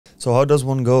So how does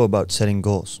one go about setting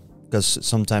goals? Because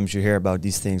sometimes you hear about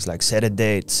these things like set a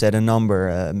date, set a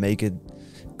number, make it,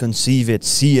 conceive it,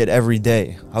 see it every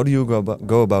day. How do you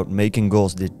go about making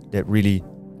goals that really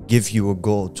give you a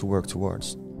goal to work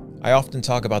towards? I often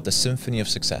talk about the symphony of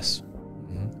success.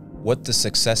 What does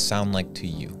success sound like to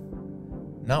you?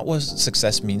 Not what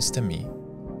success means to me,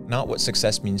 not what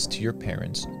success means to your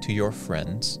parents, to your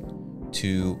friends,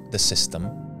 to the system.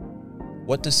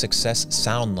 What does success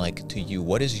sound like to you?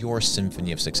 What is your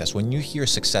symphony of success? When you hear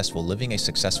successful, living a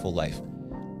successful life,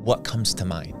 what comes to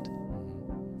mind?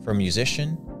 For a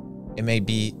musician, it may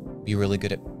be really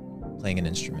good at playing an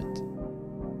instrument.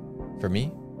 For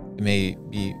me, it may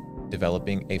be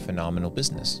developing a phenomenal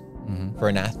business. For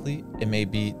an athlete, it may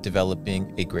be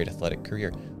developing a great athletic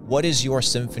career. What is your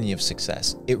symphony of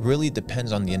success? It really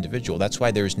depends on the individual. That's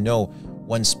why there's no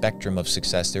one spectrum of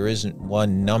success. There isn't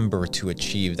one number to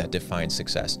achieve that defines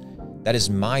success. That is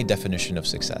my definition of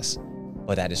success,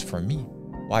 but that is for me.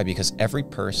 Why? Because every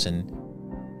person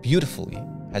beautifully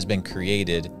has been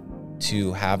created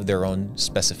to have their own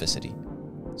specificity.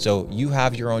 So you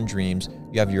have your own dreams,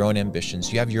 you have your own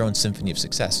ambitions, you have your own symphony of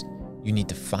success. You need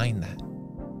to find that.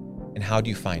 And how do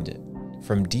you find it?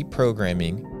 From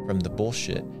deprogramming from the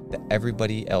bullshit that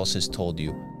everybody else has told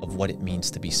you of what it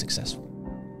means to be successful.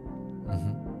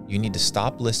 You need to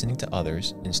stop listening to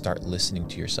others and start listening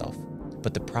to yourself.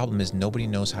 But the problem is nobody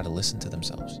knows how to listen to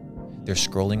themselves. They're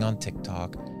scrolling on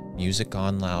TikTok, music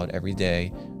on loud every day,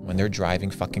 when they're driving,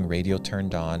 fucking radio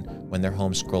turned on, when they're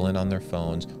home scrolling on their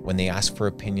phones, when they ask for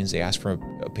opinions, they ask for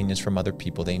opinions from other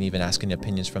people. They ain't even asking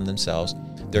opinions from themselves.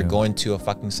 They're going to a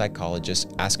fucking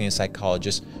psychologist, asking a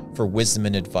psychologist for wisdom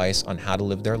and advice on how to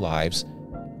live their lives.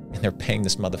 And they're paying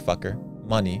this motherfucker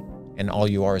money, and all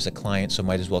you are is a client, so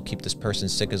might as well keep this person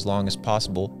sick as long as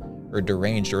possible, or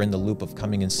deranged, or in the loop of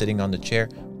coming and sitting on the chair.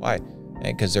 Why?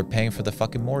 Because they're paying for the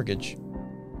fucking mortgage.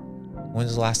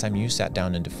 When's the last time you sat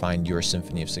down and defined your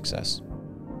symphony of success?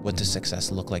 What does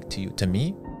success look like to you? To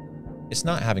me, it's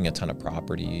not having a ton of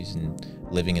properties and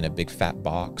living in a big fat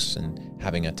box and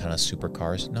having a ton of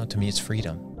supercars. No, to me, it's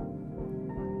freedom.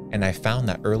 And I found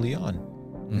that early on.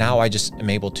 Now I just am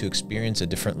able to experience a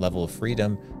different level of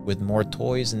freedom with more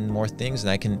toys and more things, and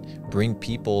I can bring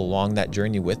people along that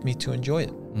journey with me to enjoy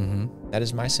it. That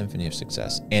is my symphony of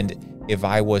success. And if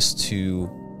I was to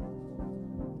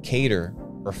cater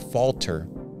or falter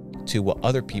to what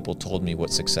other people told me what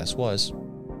success was,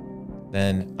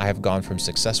 then I have gone from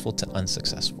successful to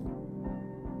unsuccessful.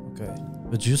 Okay.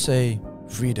 But you say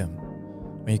freedom.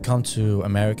 When you come to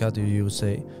America, do you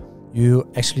say you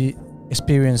actually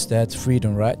experience that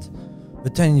freedom, right?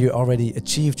 But then you already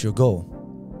achieved your goal.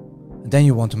 And then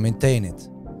you want to maintain it.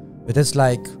 But that's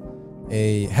like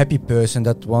a happy person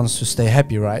that wants to stay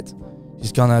happy, right?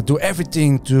 He's gonna do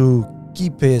everything to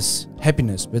keep his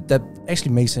happiness, but that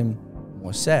actually makes him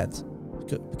more sad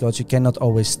because you cannot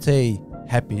always stay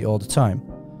happy all the time.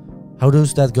 How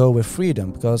does that go with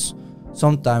freedom? Because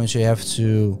sometimes you have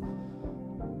to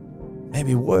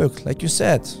maybe work, like you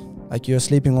said, like you're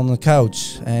sleeping on the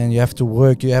couch and you have to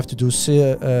work, you have to do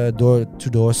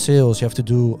door-to-door sales, you have to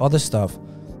do other stuff.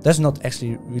 That's not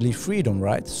actually really freedom,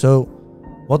 right? So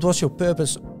what was your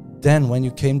purpose then when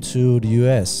you came to the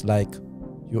US? Like,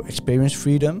 you experienced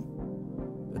freedom,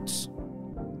 but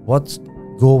what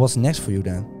goal was next for you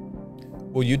then?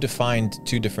 Well, you defined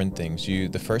two different things.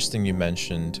 The first thing you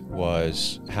mentioned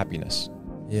was happiness.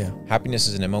 Yeah. Happiness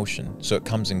is an emotion, so it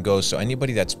comes and goes. So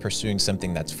anybody that's pursuing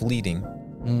something that's fleeting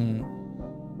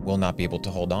will not be able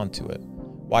to hold on to it.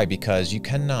 Why? Because you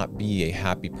cannot be a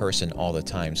happy person all the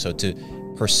time. So to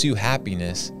pursue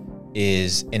happiness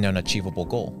is an unachievable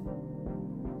goal.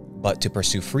 But to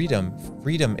pursue freedom,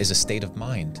 freedom is a state of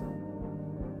mind,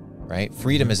 right?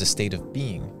 Freedom is a state of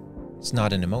being. It's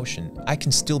not an emotion. I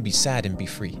can still be sad and be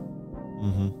free.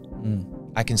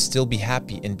 I can still be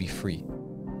happy and be free.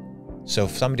 So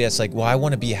if somebody that's like, well, I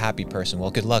want to be a happy person.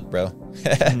 Well, good luck, bro.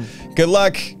 Good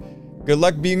luck. Good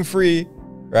luck being free,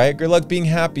 right? Good luck being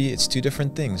happy. It's two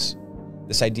different things.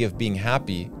 This idea of being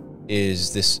happy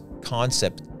is this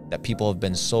concept that people have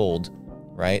been sold,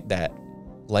 right? That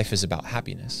life is about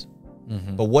happiness.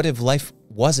 But what if life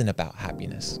wasn't about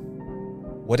happiness?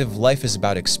 What if life is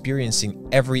about experiencing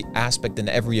every aspect and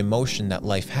every emotion that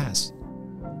life has?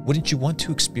 Wouldn't you want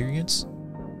to experience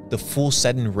the full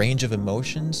sudden range of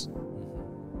emotions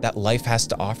that life has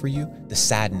to offer you? The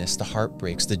sadness, the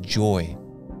heartbreaks, the joy,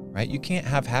 right? You can't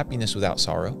have happiness without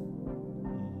sorrow.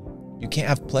 You can't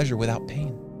have pleasure without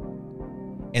pain.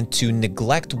 And to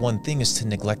neglect one thing is to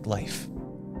neglect life.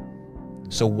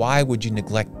 So why would you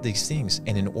neglect these things?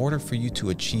 And in order for you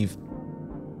to achieve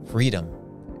freedom,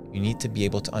 you need to be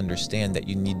able to understand that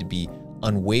you need to be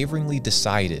unwaveringly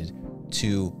decided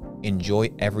to enjoy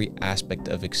every aspect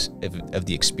of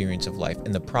the experience of life.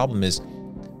 And the problem is,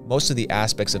 most of the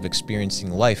aspects of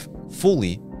experiencing life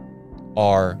fully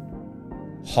are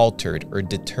haltered or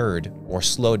deterred or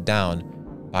slowed down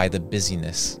by the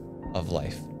busyness of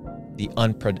life, the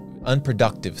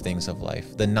unproductive things of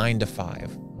life, the 9 to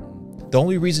 5. The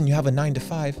only reason you have a 9 to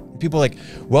 5, people are like,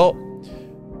 well,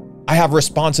 I have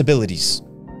responsibilities.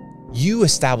 You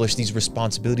established these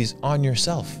responsibilities on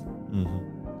yourself.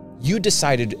 You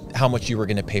decided how much you were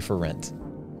going to pay for rent.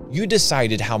 You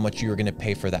decided how much you were going to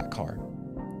pay for that car.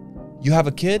 You have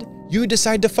a kid, you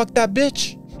decide to fuck that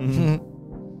bitch.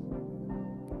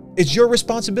 It's your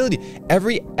responsibility.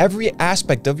 Every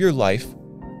aspect of your life,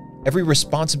 every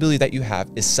responsibility that you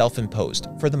have is self-imposed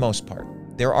for the most part.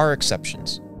 There are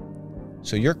exceptions.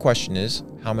 So your question is,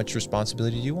 how much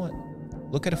responsibility do you want?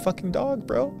 Look at a fucking dog,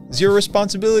 bro. 0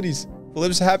 responsibilities.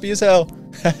 Lives happy as hell.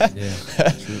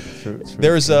 True.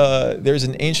 There's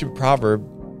an ancient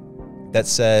proverb that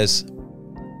says,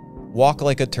 walk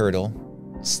like a turtle,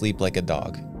 sleep like a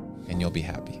dog, and you'll be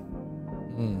happy.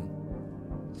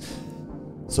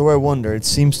 So I wonder, it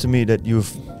seems to me that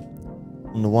you've,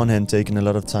 on the one hand, taken a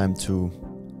lot of time to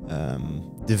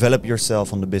develop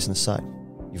yourself on the business side.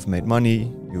 You've made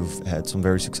money, you've had some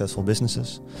very successful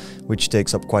businesses, which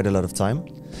takes up quite a lot of time.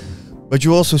 But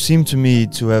you also seem to me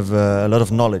to have a lot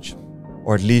of knowledge,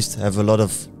 or at least have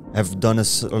done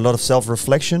a lot of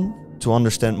self-reflection to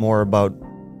understand more about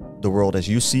the world as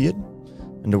you see it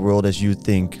and the world as you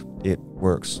think it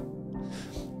works.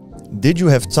 Did you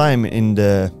have time in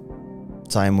the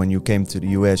time when you came to the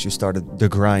US, you started the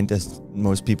grind, as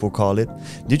most people call it?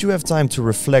 Did you have time to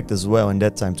reflect as well in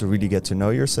that time to really get to know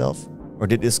yourself? Or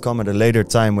did this come at a later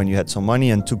time when you had some money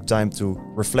and took time to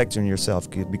reflect on yourself?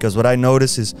 Because what I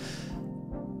notice is,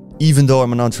 even though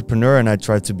I'm an entrepreneur and I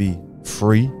try to be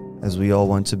free, as we all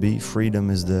want to be,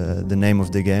 freedom is the name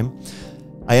of the game,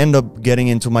 I end up getting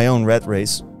into my own rat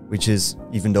race, which is,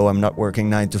 even though I'm not working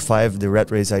 9 to 5, the rat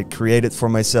race I created for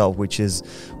myself, which is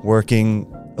working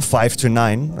 5 to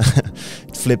 9,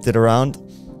 flipped it around.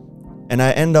 And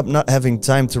I end up not having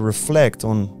time to reflect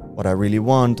on what I really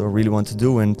want or really want to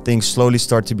do, and things slowly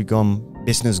start to become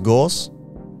business goals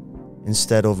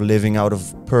instead of living out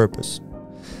of purpose.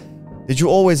 Did you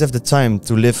always have the time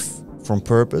to live from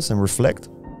purpose and reflect?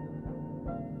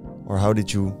 Or how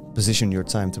did you position your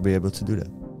time to be able to do that?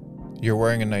 You're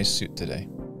wearing a nice suit today.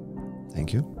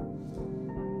 Thank you.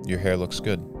 Your hair looks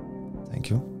good. Thank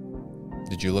you.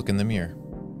 Did you look in the mirror?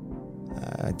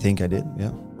 I think I did,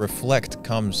 yeah. Reflect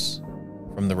comes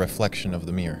from the reflection of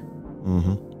the mirror.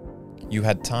 You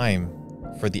had time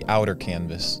for the outer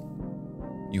canvas.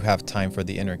 You have time for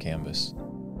the inner canvas.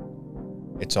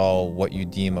 It's all what you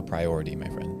deem a priority, my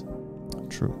friend.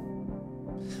 True.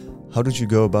 How did you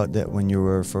go about that when you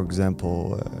were, for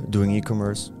example, doing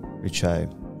e-commerce, which I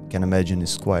can imagine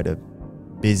is quite a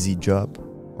busy job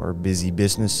or a busy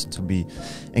business to be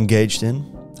engaged in?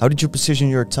 How did you position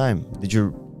your time? Did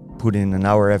you put in an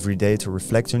hour every day to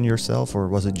reflect on yourself, or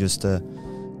was it just a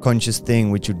conscious thing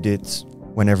which you did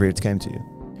whenever it came to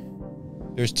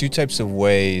you? There's 2 types of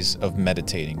ways of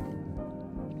meditating.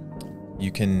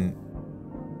 You can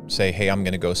say, hey, I'm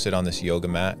going to go sit on this yoga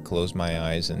mat, close my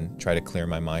eyes, and try to clear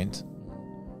my mind.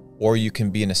 Or you can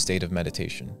be in a state of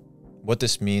meditation. What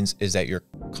this means is that you're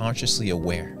consciously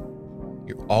aware.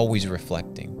 You're always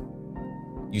reflecting.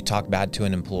 You talk bad to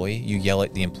an employee, you yell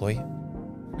at the employee.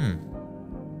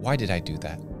 Why did I do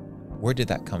that? Where did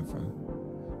that come from?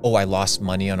 Oh, I lost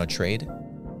money on a trade.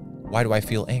 Why do I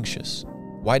feel anxious?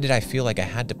 Why did I feel like I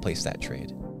had to place that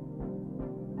trade?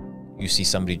 You see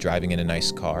somebody driving in a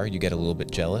nice car, you get a little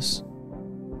bit jealous.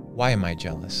 Why am I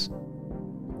jealous?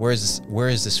 Where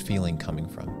is this feeling coming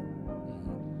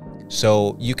from?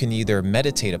 So you can either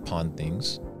meditate upon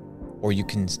things, or you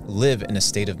can live in a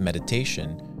state of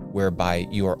meditation whereby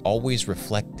you are always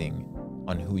reflecting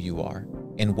on who you are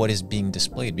and what is being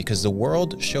displayed, because the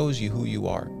world shows you who you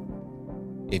are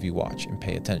if you watch and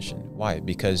pay attention. Why?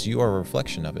 Because you are a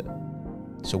reflection of it.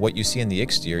 So what you see in the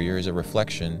exterior is a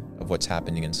reflection of what's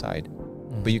happening inside,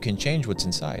 but you can change what's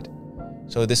inside.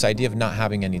 So this idea of not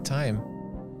having any time,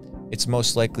 it's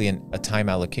most likely a time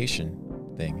allocation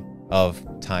thing of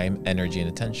time, energy, and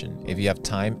attention. If you have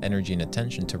time, energy, and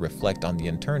attention to reflect on the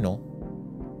internal,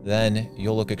 then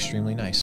you'll look extremely nice.